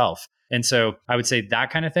for yourself. And so I would say that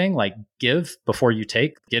kind of thing, like give before you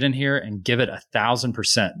take, get in here and give it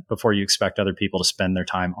 1,000% before you expect other people to spend their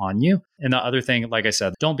time on you. And the other thing, like I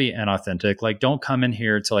said, don't be inauthentic. Like don't come in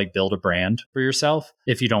here to like build a brand for yourself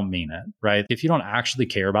if you don't mean it, right? If you don't actually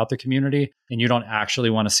care about the community and you don't actually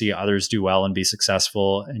want to see others do well and be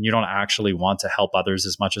successful, and you don't actually want to help others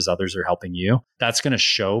as much as others are helping you, that's going to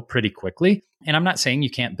show pretty quickly. And I'm not saying you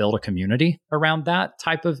can't build a community around that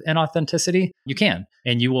type of inauthenticity. You can,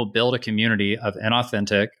 and you will build a community of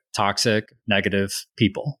inauthentic, toxic, negative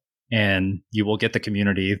people. And you will get the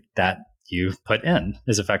community that you put in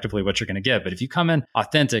is effectively what you're going to get. But if you come in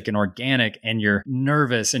authentic and organic and you're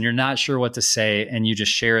nervous and you're not sure what to say and you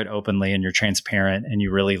just share it openly and you're transparent and you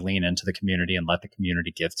really lean into the community and let the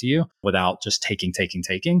community give to you without just taking,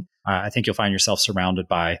 I think you'll find yourself surrounded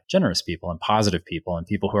by generous people and positive people and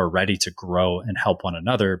people who are ready to grow and help one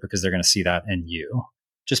another because they're going to see that in you.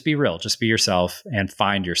 Just be real, just be yourself and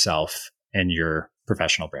find yourself in your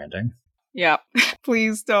professional branding. Yeah.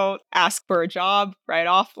 Please don't ask for a job right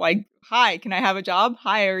off. Like, hi, can I have a job?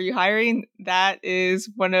 Hi, are you hiring? That is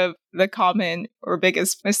one of the common or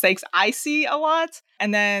biggest mistakes I see a lot.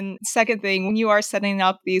 And then second thing, when you are setting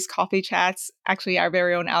up these coffee chats, actually our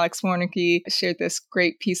very own Alex Warnicky shared this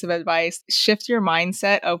great piece of advice. Shift your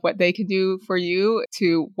mindset of what they can do for you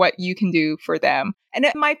to what you can do for them. And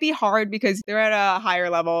it might be hard because they're at a higher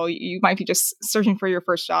level. You might be just searching for your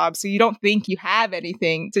first job. So you don't think you have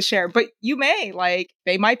anything to share, but you may. Like,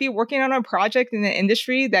 they might be working on a project in the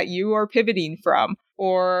industry that you are pivoting from.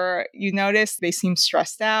 Or you notice they seem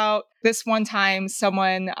stressed out. This one time,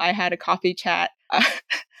 I had a coffee chat.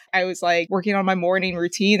 I was like working on my morning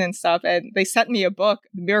routine and stuff, and they sent me a book,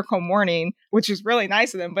 The Miracle Morning, which was really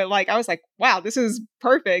nice of them. But like, I was like, wow, this is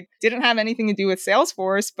perfect. Didn't have anything to do with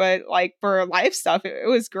Salesforce, but like for life stuff, it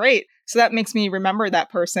was great. So that makes me remember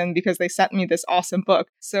that person because they sent me this awesome book.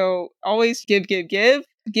 So always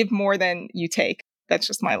give more than you take. That's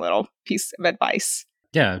just my little piece of advice.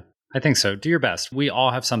 Yeah. I think so. Do your best. We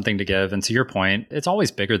all have something to give. And to your point, it's always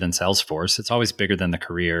bigger than Salesforce. It's always bigger than the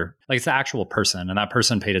career. Like, it's the actual person. And that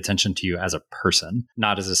person paid attention to you as a person,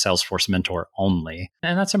 not as a Salesforce mentor only.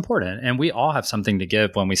 And that's important. And we all have something to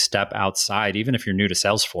give when we step outside. Even if you're new to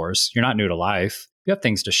Salesforce, you're not new to life. You have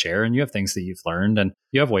things to share and you have things that you've learned and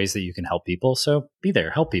you have ways that you can help people. So be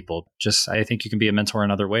there, help people. I think you can be a mentor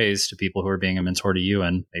in other ways to people who are being a mentor to you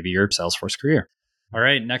and maybe your Salesforce career. All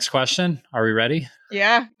right, next question. Are we ready?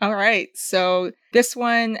 Yeah. All right. So this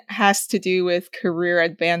one has to do with career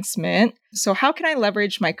advancement. So how can I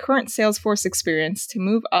leverage my current Salesforce experience to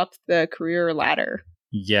move up the career ladder?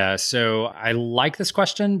 Yeah. So I like this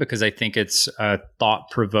question because I think it's a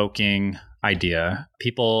thought-provoking idea.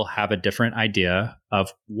 People have a different idea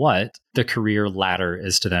of what the career ladder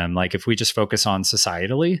is to them. Like, if we just focus on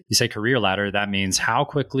societally, you say career ladder, that means how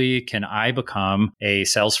quickly can I become a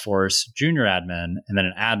Salesforce junior admin and then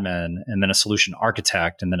an admin and then a solution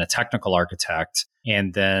architect and then a technical architect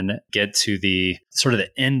and then get to the sort of the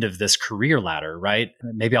end of this career ladder, right?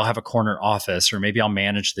 Maybe I'll have a corner office or maybe I'll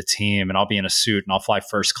manage the team and I'll be in a suit and I'll fly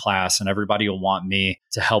first class and everybody will want me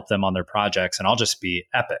to help them on their projects and I'll just be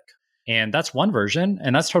epic. And that's one version,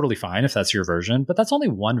 and that's totally fine if that's your version, but that's only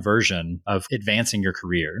one version of advancing your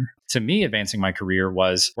career. To me, advancing my career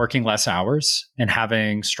was working less hours and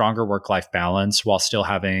having stronger work-life balance while still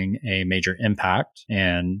having a major impact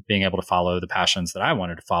and being able to follow the passions that I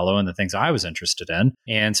wanted to follow and the things I was interested in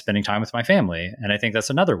and spending time with my family. And I think that's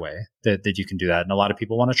another way that you can do that. And a lot of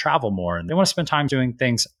people want to travel more and they want to spend time doing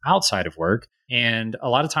things outside of work. And a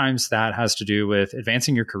lot of times that has to do with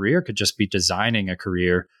advancing your career, could just be designing a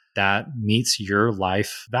career that meets your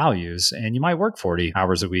life values. And you might work 40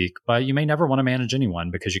 hours a week, but you may never want to manage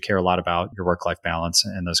anyone because you care a lot about your work-life balance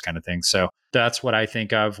and those kind of things. So that's what I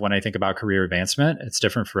think of when I think about career advancement. It's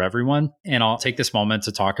different for everyone. And I'll take this moment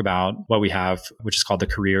to talk about what we have, which is called the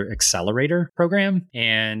Career Accelerator Program.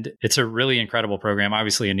 And it's a really incredible program.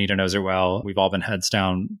 Obviously, Anita knows it well. We've all been heads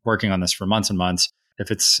down working on this for months and months. If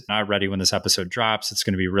it's not ready when this episode drops, it's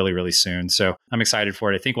going to be really, really soon. So I'm excited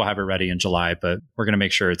for it. I think we'll have it ready in July, but we're going to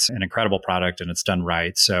make sure it's an incredible product and it's done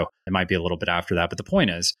right. So it might be a little bit after that. But the point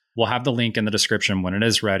is, we'll have the link in the description when it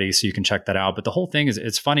is ready so you can check that out. But the whole thing is,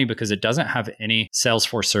 it's funny because it doesn't have any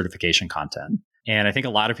Salesforce certification content. And I think a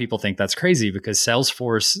lot of people think that's crazy because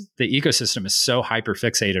Salesforce, the ecosystem is so hyper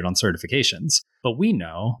fixated on certifications. But we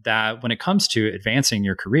know that when it comes to advancing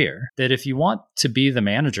your career, that if you want to be the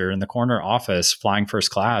manager in the corner office flying first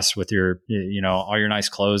class with your, all your nice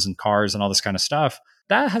clothes and cars and all this kind of stuff,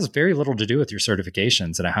 that has very little to do with your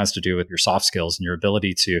certifications. And it has to do with your soft skills and your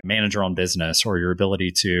ability to manage your own business or your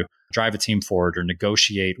ability to drive a team forward or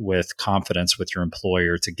negotiate with confidence with your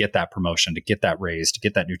employer to get that promotion, to get that raise, to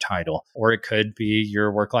get that new title. Or it could be your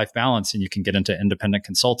work-life balance and you can get into independent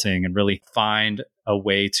consulting and really find a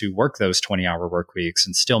way to work those 20-hour work weeks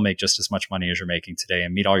and still make just as much money as you're making today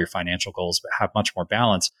and meet all your financial goals, but have much more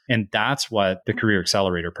balance. And that's what the Career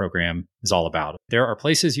Accelerator Program is all about. There are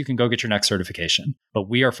places you can go get your next certification, but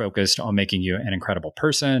we are focused on making you an incredible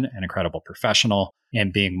person, an incredible professional,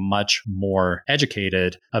 and being much more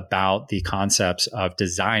educated about the concepts of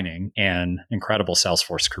designing an incredible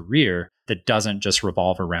Salesforce career that doesn't just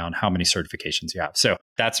revolve around how many certifications you have. So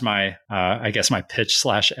that's my, I guess, my pitch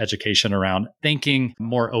 / education around thinking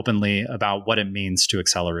more openly about what it means to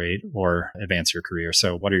accelerate or advance your career.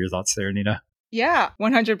 So what are your thoughts there, Nita? Yeah,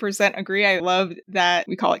 100% agree. I love that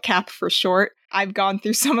we call it CAP for short. I've gone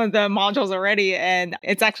through some of the modules already, and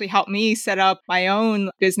it's actually helped me set up my own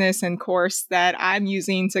business and course that I'm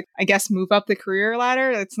using to, I guess, move up the career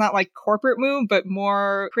ladder. It's not like corporate move, but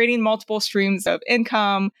more creating multiple streams of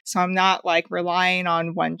income. So I'm not like relying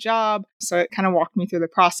on one job. So it kind of walked me through the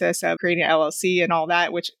process of creating an LLC and all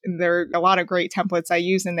that, which there are a lot of great templates I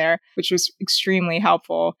use in there, which was extremely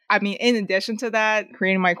helpful. I mean, in addition to that,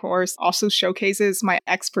 creating my course also showcases my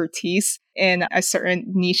expertise in a certain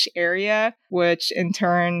niche area, which in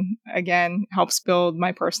turn, again, helps build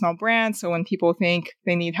my personal brand. So when people think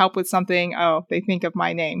they need help with something, oh, they think of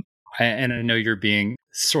my name. And I know you're being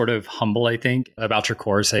sort of humble, I think, about your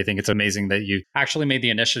course. I think it's amazing that you actually made the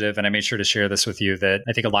initiative. And I made sure to share this with you that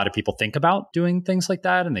I think a lot of people think about doing things like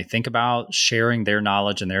that. And they think about sharing their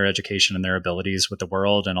knowledge and their education and their abilities with the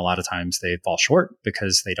world. And a lot of times they fall short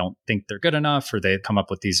because they don't think they're good enough, or they come up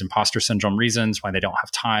with these imposter syndrome reasons why they don't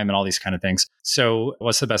have time and all these kind of things. So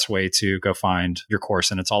what's the best way to go find your course?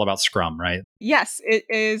 And it's all about Scrum, right? Yes, it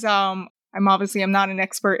is. I'm not an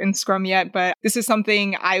expert in Scrum yet, but this is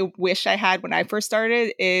something I wish I had when I first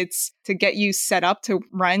started. It's to get you set up to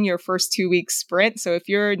run your first 2-week sprint. So if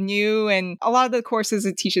you're new, and a lot of the courses,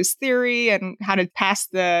 it teaches theory and how to pass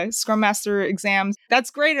the Scrum Master exams.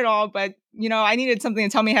 That's great at all, but I needed something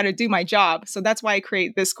to tell me how to do my job. So that's why I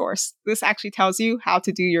create this course. This actually tells you how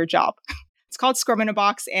to do your job. It's called Scrum in a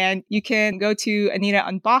Box, and you can go to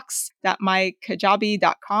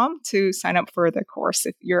anitaunbox.mykajabi.com to sign up for the course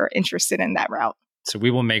if you're interested in that route. So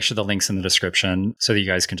we will make sure the link's in the description so that you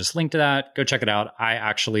guys can just link to that. Go check it out. I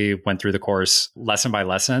actually went through the course lesson by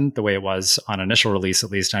lesson, the way it was on initial release,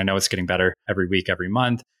 at least. And I know it's getting better every week, every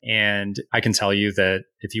month. And I can tell you that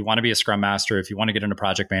if you want to be a Scrum Master, if you want to get into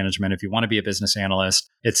project management, if you want to be a business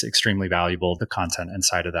analyst, it's extremely valuable, the content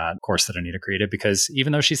inside of that course that Anita created, because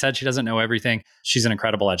even though she said she doesn't know everything, she's an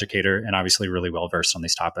incredible educator and obviously really well versed on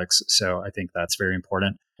these topics. So I think that's very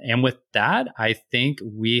important. And with that, I think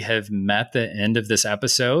we have met the end of this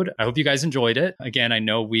episode. I hope you guys enjoyed it. Again, I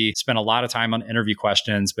know we spent a lot of time on interview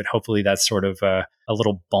questions, but hopefully that's sort of a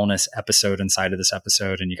little bonus episode inside of this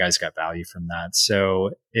episode, and you guys got value from that. So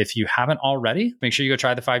if you haven't already, make sure you go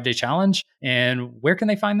try the 5-day challenge. And where can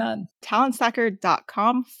they find that?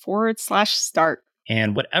 talentstacker.com/start.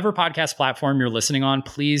 And whatever podcast platform you're listening on,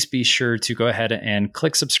 please be sure to go ahead and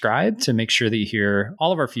click subscribe to make sure that you hear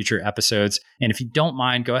all of our future episodes. And if you don't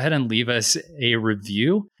mind, go ahead and leave us a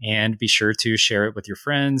review, and be sure to share it with your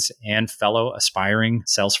friends and fellow aspiring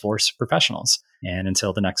Salesforce professionals. And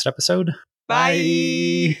until the next episode,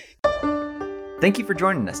 bye. Thank you for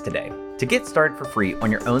joining us today. To get started for free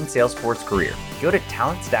on your own Salesforce career, go to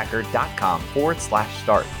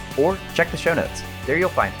talentstacker.com/start or check the show notes. There you'll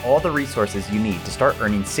find all the resources you need to start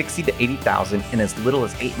earning $60,000 to $80,000 in as little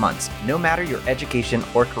as 8 months, no matter your education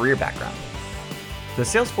or career background. The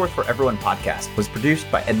Salesforce for Everyone podcast was produced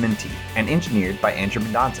by Edmund T. and engineered by Andrew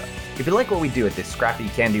Mendonza. If you like what we do at this scrappy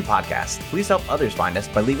can-do podcast, please help others find us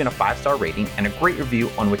by leaving a 5-star rating and a great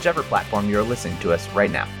review on whichever platform you're listening to us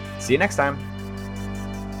right now. See you next time.